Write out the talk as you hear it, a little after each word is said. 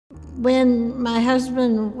When my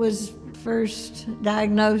husband was first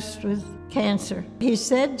diagnosed with cancer, he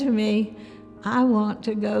said to me, I want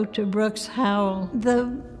to go to Brooks-Howell.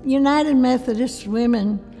 The United Methodist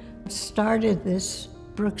Women started this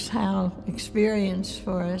Brooks-Howell experience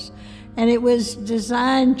for us, and it was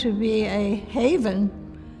designed to be a haven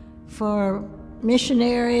for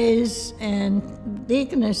missionaries and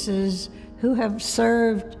deaconesses who have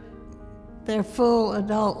served their full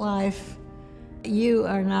adult life. You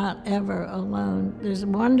are not ever alone. There's a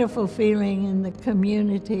wonderful feeling in the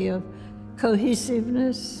community of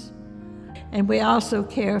cohesiveness, and we also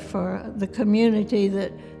care for the community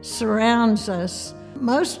that surrounds us.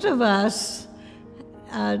 Most of us,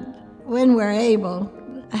 when we're able,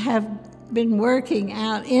 have been working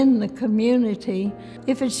out in the community.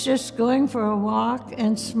 If it's just going for a walk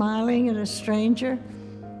and smiling at a stranger,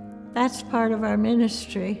 that's part of our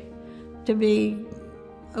ministry, to be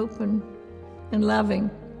open and loving.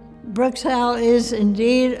 Brooks-Howell is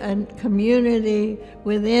indeed a community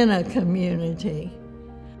within a community.